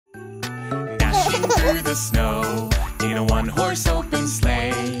through the snow in a one-horse open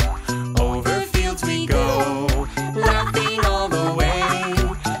sleigh. Over fields we go, laughing all the way.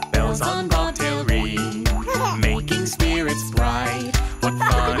 Bells on bobtail ring, making spirits bright. What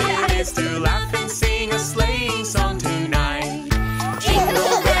fun it is to laugh and sing a sleighing song tonight.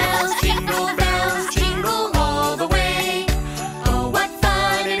 Jingle bells, jingle all the way. Oh, what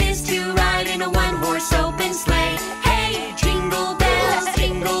fun it is to ride in a one-horse open sleigh. Hey, jingle bells,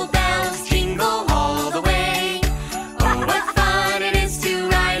 jingle all the way. Oh, what fun it is to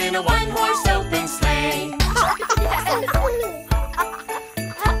ride in a one-horse open sleigh.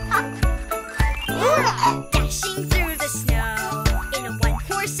 Dashing through the snow in a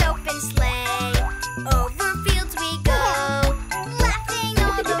one-horse open sleigh. Over fields we go, laughing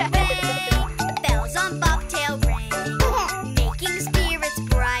all the way. Bells on bobtail ring, making spirits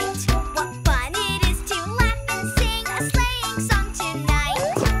bright. What fun it is to laugh and sing a sleighing song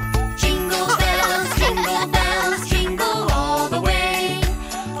tonight. Jingle bells, jingle all the way.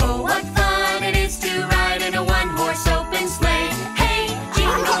 Oh, what fun it is to ride in a one-horse open sleigh. Hey,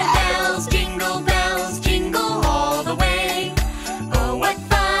 jingle bells, jingle all the way. Oh, what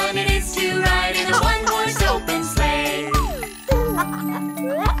fun it is to ride in a one-horse open sleigh.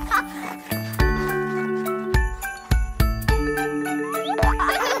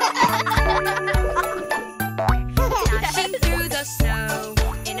 Dashing through the snow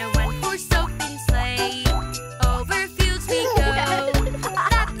in a one-horse open sleigh. Over fields we go,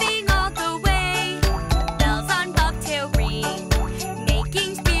 laughing all the way. Bells on bobtail ring,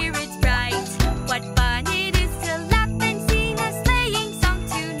 making spirits bright. What fun it is to laugh and sing a sleighing song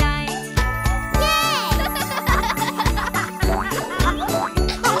tonight.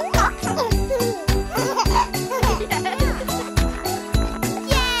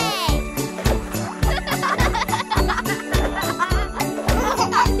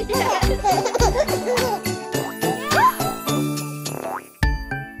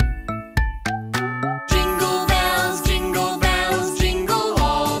 Jingle bells, jingle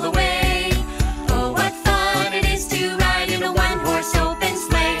all the way. Oh, what fun it is to ride in a one-horse open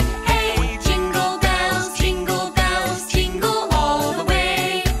sleigh. Hey, jingle bells, jingle all the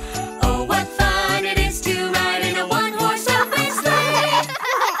way. Oh, what fun it is to ride in a one-horse open sleigh.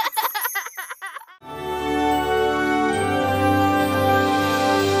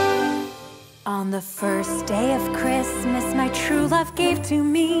 On the first day of Christmas, my true love gave to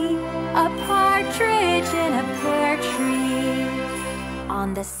me a partridge in a pear tree.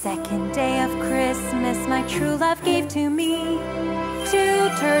 On the second day of Christmas, my true love gave to me 2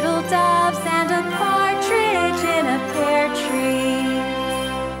 turtle doves and a partridge in a pear tree.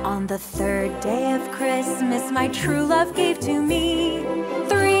 On the third day of Christmas, my true love gave to me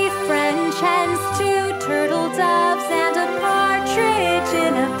 3 French hens, 2 turtle doves, and a partridge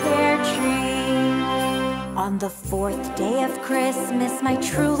in a pear tree. On the fourth day of Christmas, my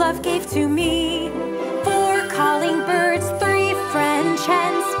true love gave to me 4 calling birds, 3 French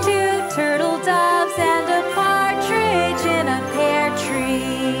hens, 2 turtle doves, and a partridge in a pear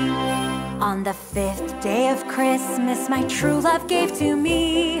tree. On the fifth day of Christmas, my true love gave to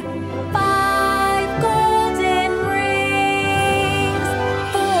me 5 golden rings,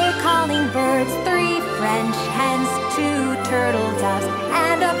 4 calling birds, 3 French hens, 2 turtle doves,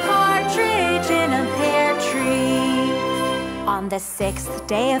 and a partridge in a pear tree. On the sixth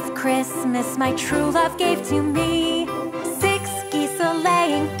day of Christmas, my true love gave to me 6 geese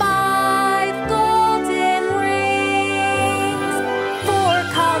a-laying, 5 golden rings, 4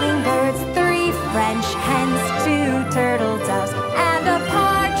 calling birds, 3 French hens, 2 turtle doves, and a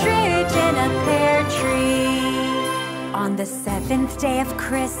partridge in a pear tree. On the seventh day of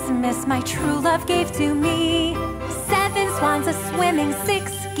Christmas, my true love gave to me 7 swans a-swimming,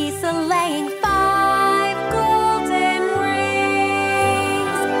 6 geese a-laying, 5 golden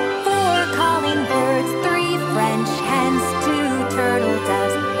rings, 4 calling birds, 3 French hens, 2 turtle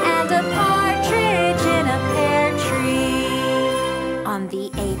doves, and a partridge in a pear tree. On the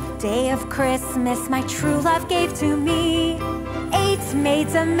 8th day of Christmas, my true love gave to me 8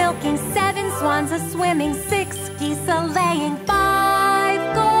 maids a-milking, 7 swans a-swimming, 6 geese a-laying,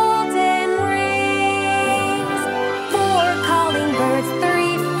 5 golden rings, 4 calling birds,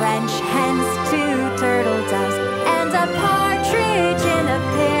 3 French hens, 2 turtle doves, and a partridge in a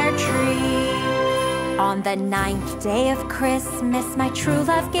pear tree. On the 9th day of Christmas, my true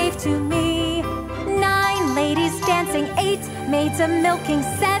love gave to me 9 ladies dancing, 8 maids a-milking,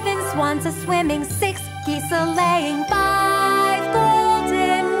 7 swans a-swimming, 6 geese a-laying, 5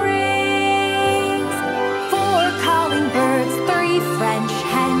 golden rings, 4 calling birds, 3 French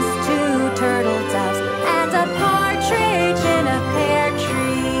hens, 2 turtle doves, and a partridge in a pear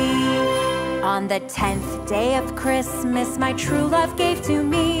tree. On On the 10th day of Christmas, my true love gave to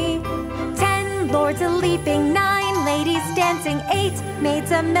me 10 lords a-leaping, 9 ladies dancing, 8 maids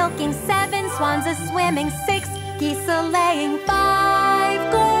a-milking, 7 swans a-swimming, 6 geese a-laying,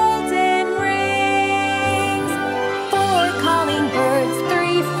 5 golden rings, 4 calling birds,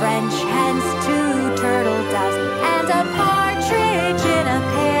 3 French hens, 2 turtle doves, and a partridge in a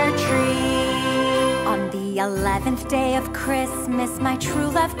pear tree. On the 11th day of Christmas, my true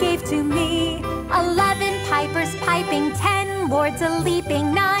love gave to me 11 pipers piping, 10 lords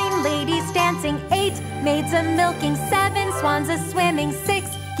a-leaping, 9 ladies dancing, 8 maids a-milking, 7 swans a-swimming, 6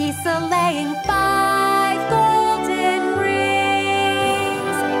 geese a-laying, 5 golden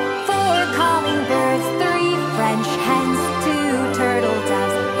rings, 4 calling birds, 3 French hens, 2 turtle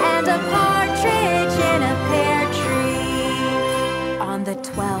doves, and a partridge in a pear tree. On the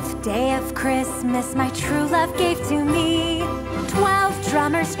 12th day of Christmas, my true love gave to me 12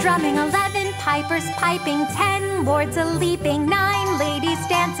 drummers drumming, 11 pipers piping, 10 lords a-leaping, 9 ladies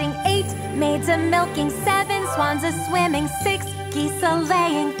dancing, 8 maids a-milking, 7 swans a-swimming, 6 geese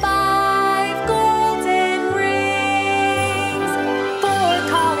a-laying, 5 golden rings, 4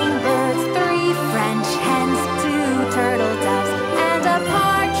 calling birds, 3 French hens, 2 turtle doves, and a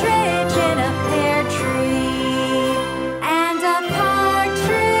partridge in a pear tree, and a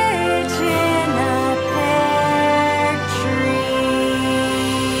partridge in a pear tree.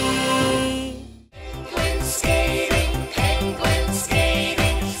 Penguin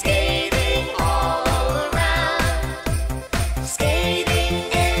skating, skating all around. Skating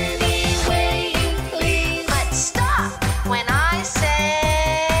any way you please. But stop when I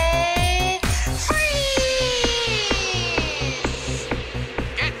say freeze.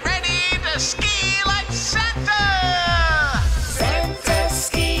 Get ready to ski like Santa! Santa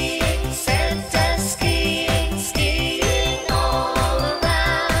skiing, skiing all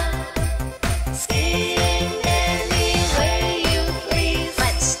around. Skiing any way you please.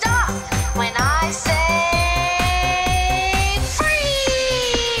 But stop when I say freeze.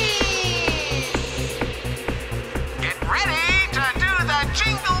 Get ready to do the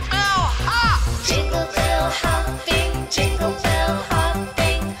Jingle Bell Hop! Jingle bell hopping, jingle bell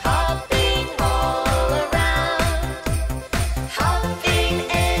hopping, hopping all around. Hopping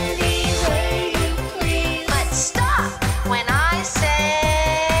any way you please. But stop when I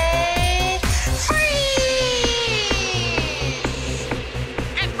say freeze.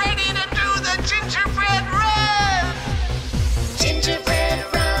 Get ready to do the gingerbread run! Gingerbread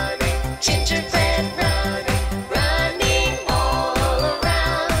running, running all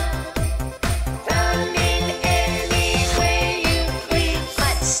around. Running any way you please.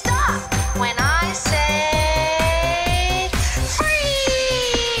 But stop when I say freeze.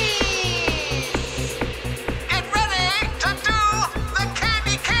 Get ready to do the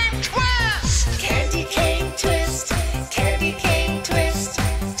candy cane twist! Candy cane twist,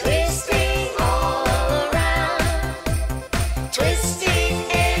 twisting all around. Twisting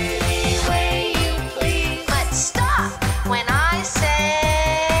any way you please. But stop when I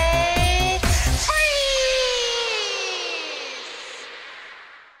say freeze.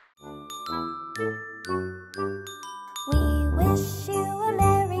 We wish you a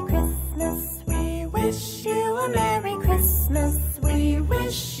Merry Christmas. We wish you a Merry Christmas. We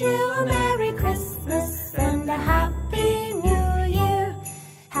wish you a Merry Christmas and a Happy New Year.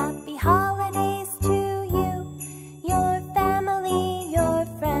 Happy holidays to you, your family, your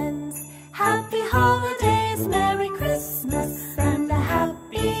friends. Happy holidays, Merry Christmas and a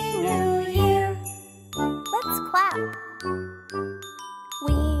Happy New Year. Let's clap.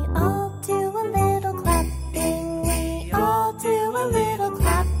 We all do a little clapping. We all do a little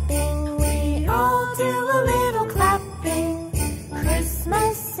clapping. We all do a little clapping.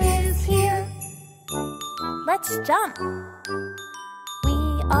 Christmas is here. Let's jump. We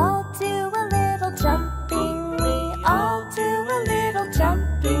all do a little jumping. We all do a little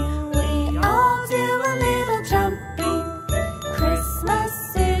jumping. We all do a little jumping. Christmas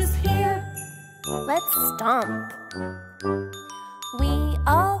is here. Let's stomp. We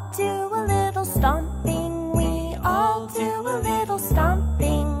all do a little stomping. We all do a little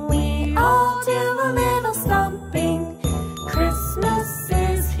stomping. We all do a little stomping. Christmas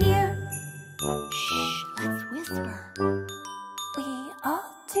is here. Shh, let's whisper. We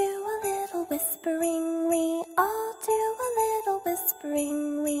all do a little whispering. We all do a little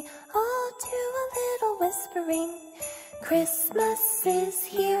whispering. We all do a little whispering. Christmas is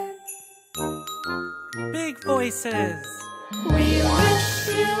here. Big voices. We wish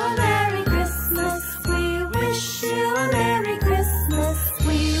you a Merry Christmas. We wish you a Merry Christmas.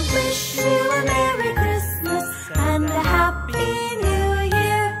 We wish you a Merry Christmas and a Happy New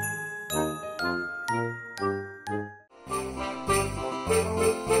Year.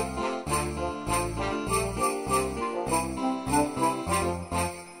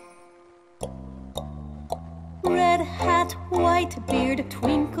 beard, a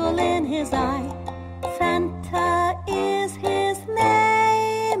twinkle in his eye. Santa is his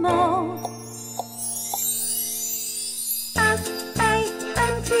name, oh.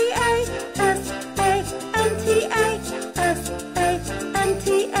 S-A-N-T-A, S-A-N-T-A,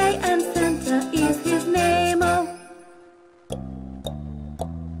 S-A-N-T-A, and Santa is his name, oh.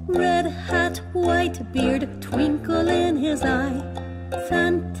 Red hat, white beard, twinkle in his eye.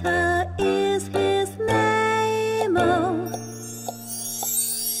 Santa is his name, oh.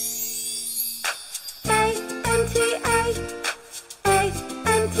 A-N-T-A,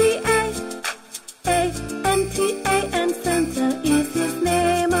 A-N-T-A, A-N-T-A, and Santa is his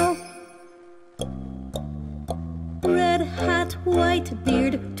name, oh. Red hat, white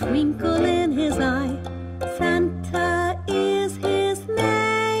beard, twinkle in his eye. Santa is his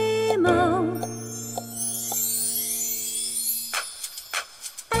name, oh.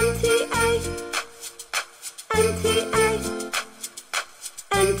 N-T-A, N-T-A,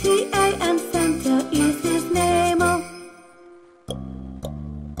 N-T-A, and Santa is his name, oh.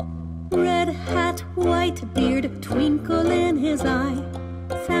 Red hat, white beard, twinkle in his eye.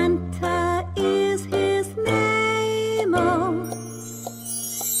 Santa is his name, oh.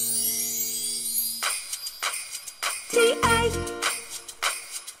 T-A,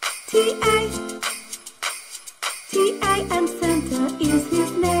 T-A, T-A, and Santa is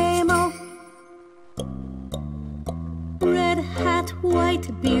his name, oh. Red hat, white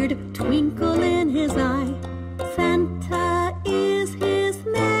beard, twinkle in his eye. Santa is his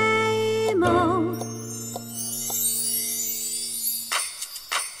name, oh.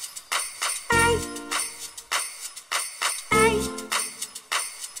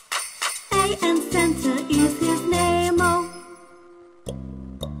 A, and Santa is his name, oh.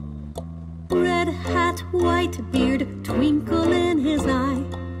 Red hat, white beard, twinkle in his eye.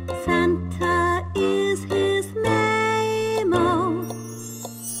 Santa is his name, oh.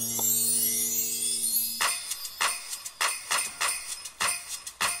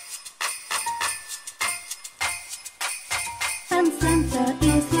 And Santa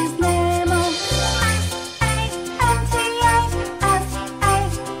is his name, oh. S-A-N-T-A,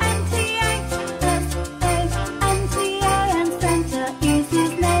 S-A-N-T-A, S-A-N-T-A, and Santa is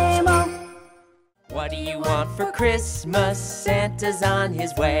his name, oh. What do you want for Christmas? Santa's on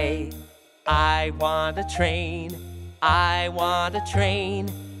his way. I want a train. I want a train.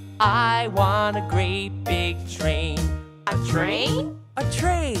 I want a great big train. A train? A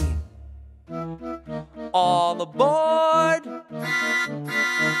train. All aboard!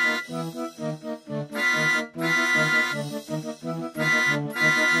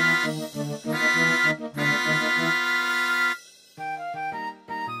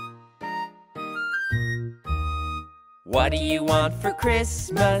 What do you want for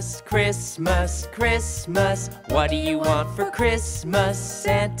Christmas? Christmas, Christmas. What do you want for Christmas?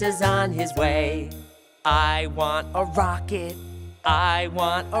 Santa's on his way. I want a rocket. I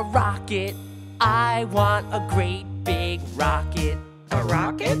want a rocket. I want a great big rocket. A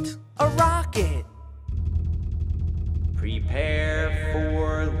rocket? A rocket. Prepare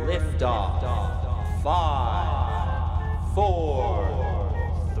for liftoff. 5,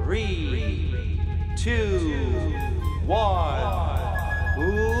 4, 3, 2, 1.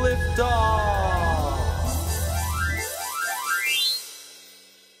 Liftoff!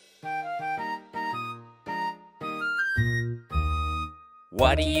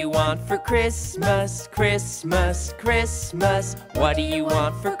 What do you want for Christmas? Christmas, Christmas. What do you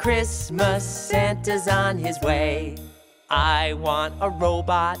want for Christmas? Santa's on his way. I want a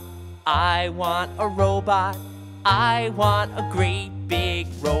robot. I want a robot. I want a great big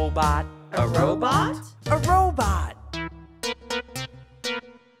robot. A robot? A robot!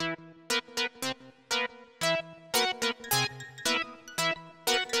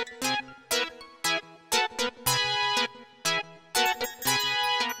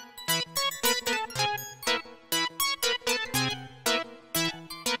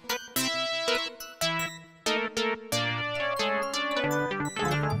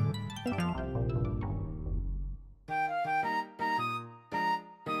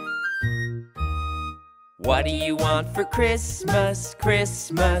 What do you want for Christmas?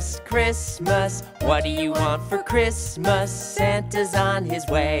 Christmas, Christmas. What do you want for Christmas? Santa's on his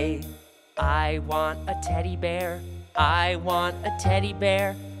way. I want a teddy bear. I want a teddy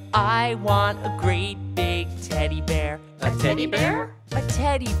bear. I want a great big teddy bear. A teddy bear? A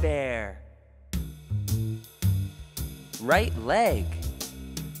teddy bear. Right leg.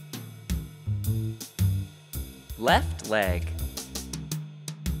 Left leg.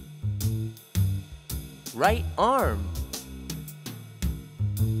 Right arm.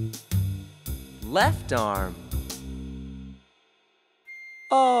 Left arm.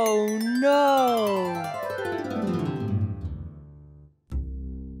 Oh no!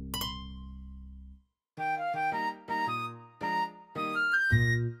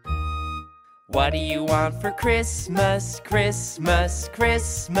 What do you want for Christmas, Christmas,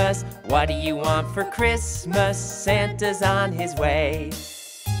 Christmas? What do you want for Christmas? Santa's on his way.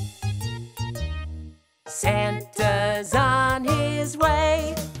 Santa's on his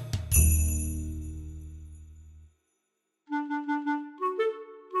way.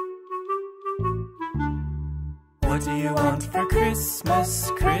 What do you want for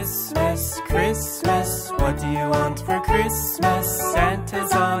Christmas, Christmas, Christmas? What do you want for Christmas?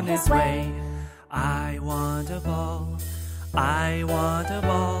 Santa's on his way. I want a ball, I want a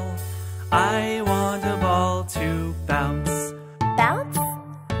ball, I want a ball to bounce. Bounce?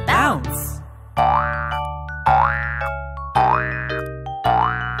 Bounce!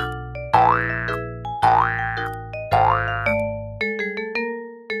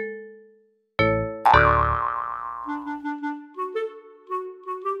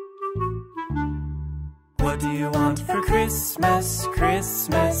 What do you want for Christmas,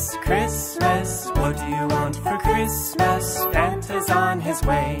 Christmas, Christmas? What do you want for Christmas? Santa's on his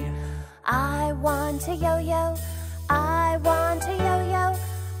way. I want a yo-yo, I want a yo-yo,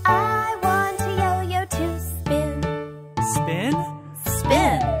 I want a yo-yo to spin. Spin?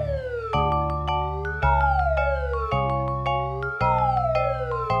 Spin!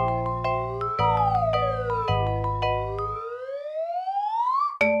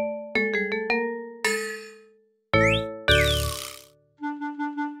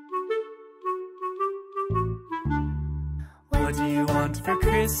 What do you want for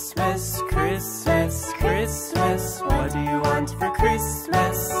Christmas, Christmas, Christmas? What do you want for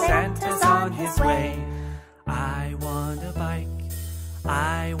Christmas? Santa's on his way. I want a bike,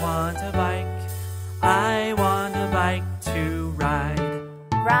 I want a bike, I want a bike to ride.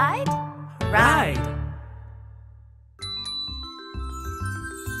 Ride? Ride!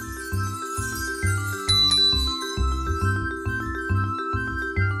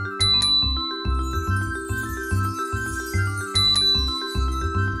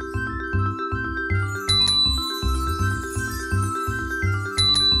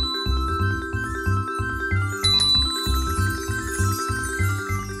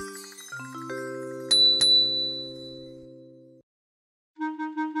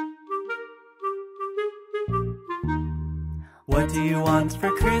 What do you want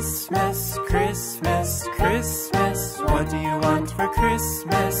for Christmas, Christmas, Christmas? What do you want for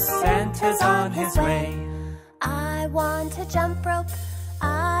Christmas? Santa's on his way. I want a jump rope,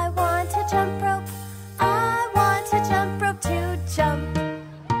 I want a jump rope, I want a jump rope to jump.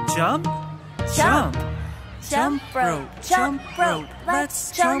 Jump, Jump. jump, jump rope,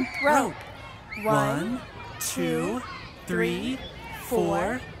 let's jump rope. 1, 2, 3,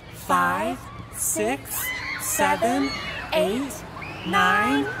 4, 5, 6, 7, 8,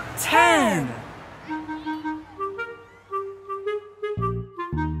 9, 10.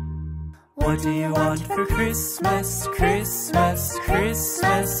 What do you want for Christmas, Christmas,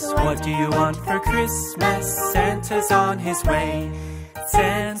 Christmas? What do you want for Christmas? Santa's on his way.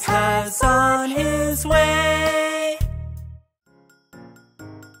 Santa's on his way.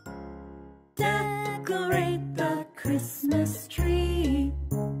 Decorate the Christmas tree.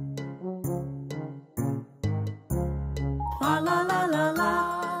 La la la la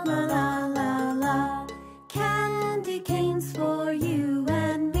la la la la la. Candy canes for you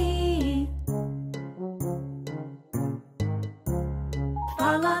and me.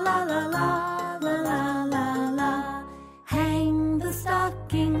 La la la la la la la la la. Hang the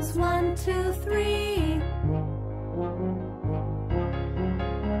stockings 1, 2, 3.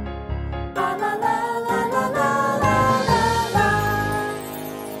 La la la la la la la la.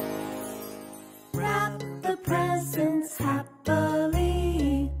 Wrap the presents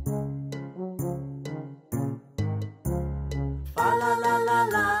happily. La la la la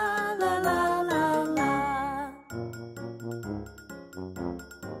la la la la la.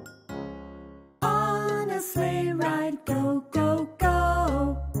 On a sleigh ride, go, go,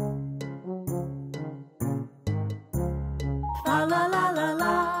 go.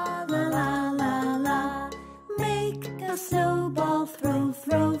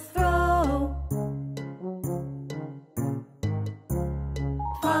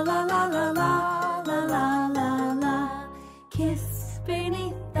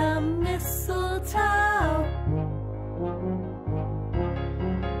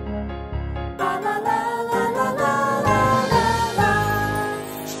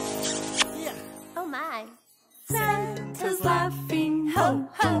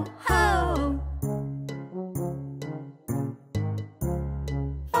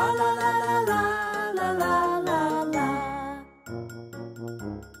 Fa la la la la la la la la.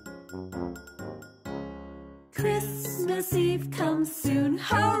 Christmas Eve comes soon,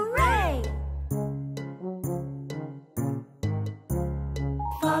 hooray!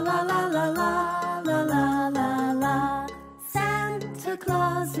 Fa la la la la la la la la. Santa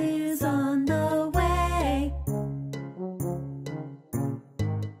Claus is on the way.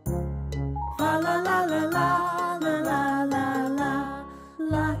 Fa la la la la la la la la.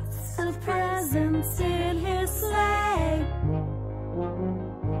 Lots of presents in his sleigh.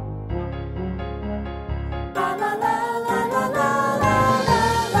 Fa la la la la la la la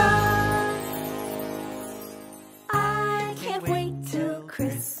la. I can't wait till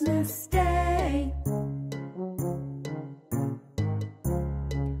Christmas Day.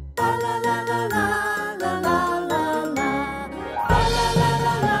 Fa la la la la la la la la. Fa la la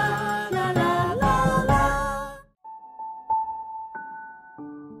la la la la la la.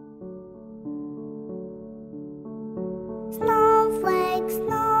 Snowflake,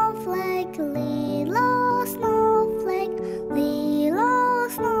 snowflake, little snowflake, little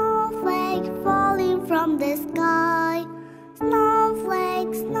snowflake falling from the sky.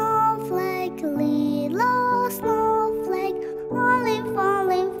 Snowflake, snowflake, little snowflake, falling,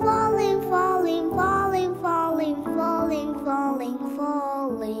 falling, falling, falling, falling, falling, falling, falling,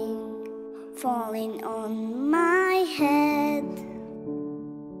 falling, falling on my head.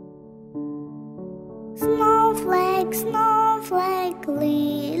 Snowflake, snowflake,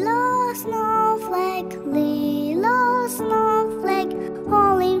 little snowflake, little snowflake,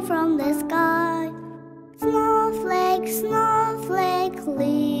 falling from the sky. Snowflake, snowflake,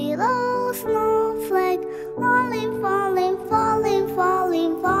 little snowflake, falling, falling, falling,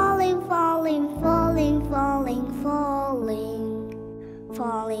 falling, falling, falling, falling, falling, falling,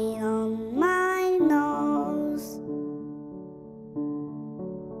 falling on my nose.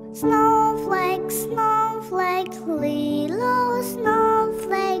 Snowflake, snowflake, little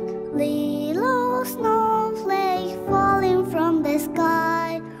snowflake, little snowflake, falling from the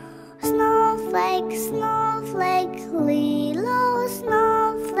sky. Snowflake, snowflake, little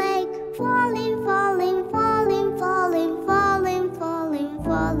snowflake, falling, falling, falling, falling, falling, falling,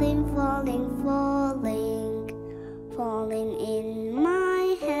 falling, falling, falling, falling in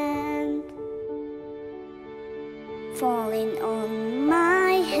my hand, falling on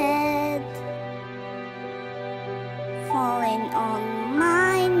my head, falling on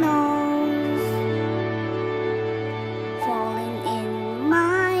my nose, falling in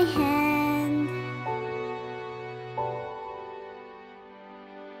my hand.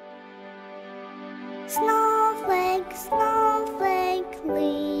 Snowflake, snowflake,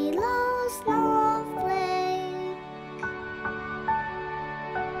 little snowflake.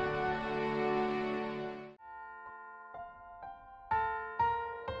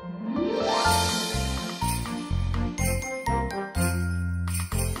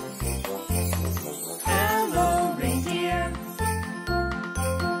 Hello, reindeer.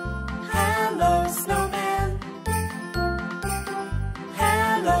 Hello, snowman.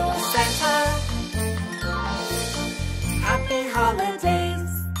 Hello, Santa. Happy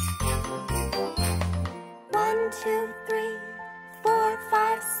holidays. 1, 2, 3, 4,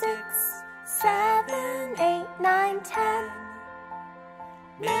 5, 6, 7, 8, 9, 10.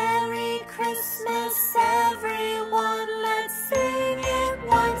 Merry Christmas, everyone. Let's sing it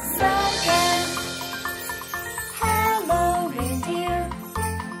once again. Hello, reindeer.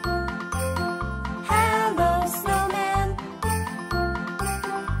 Hello, snowman.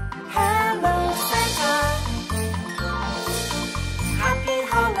 Hello, Santa. Happy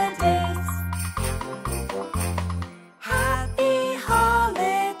holidays. Happy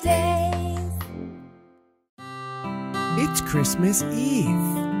holidays. It's Christmas Eve.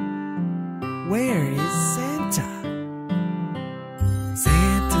 Where is Santa?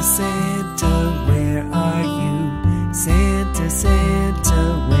 Santa, Santa, where are you? Santa, Santa,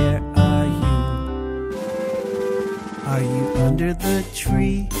 where are you? Are you under the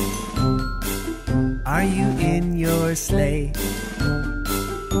tree? Are you in your sleigh?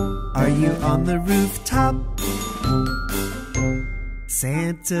 Are you on the rooftop?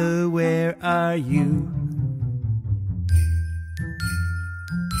 Santa, where are you?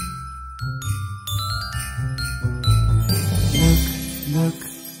 Look,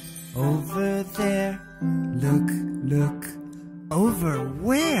 over there. Look, look, over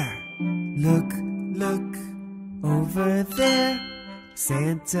where? Look, look, over there.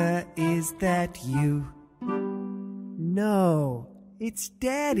 Santa, is that you? No, it's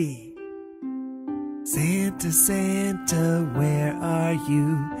Daddy. Santa, Santa, where are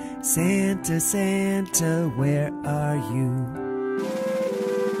you? Santa, Santa, where are you?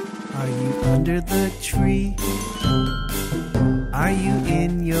 under the tree? Are you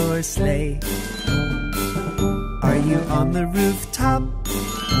in your sleigh? Are you on the rooftop?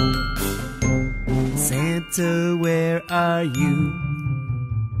 Santa, where are you?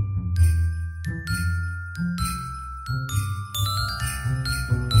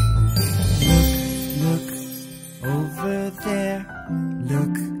 Look, look, over there.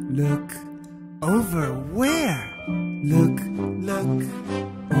 Look, look, over where? Look, look,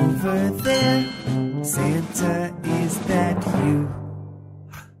 over there. Santa, is that you?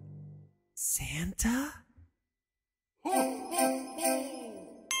 Santa?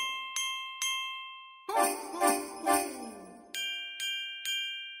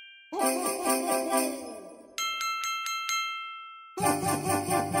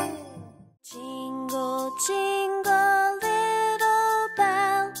 Jingle, jingle, little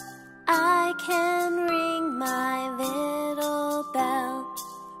bell, I can ring my little bell.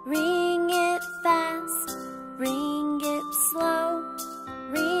 Ring it fast, ring it slow,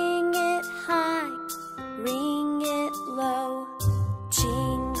 ring it high, ring it low.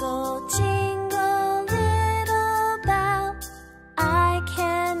 Jingle, jingle, little bell, I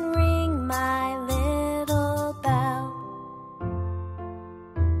can ring my little bell.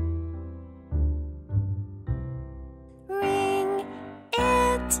 Ring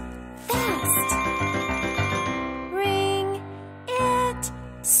it fast, ring it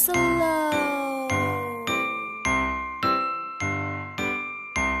slow.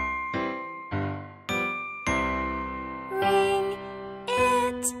 Ring it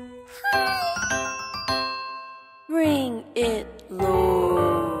high, ring it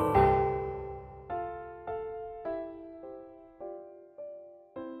low.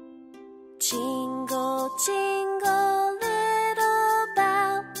 Jingle, jingle, little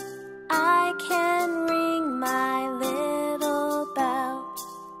bell, I can ring my little bell.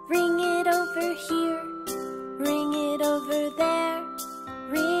 Ring it over here.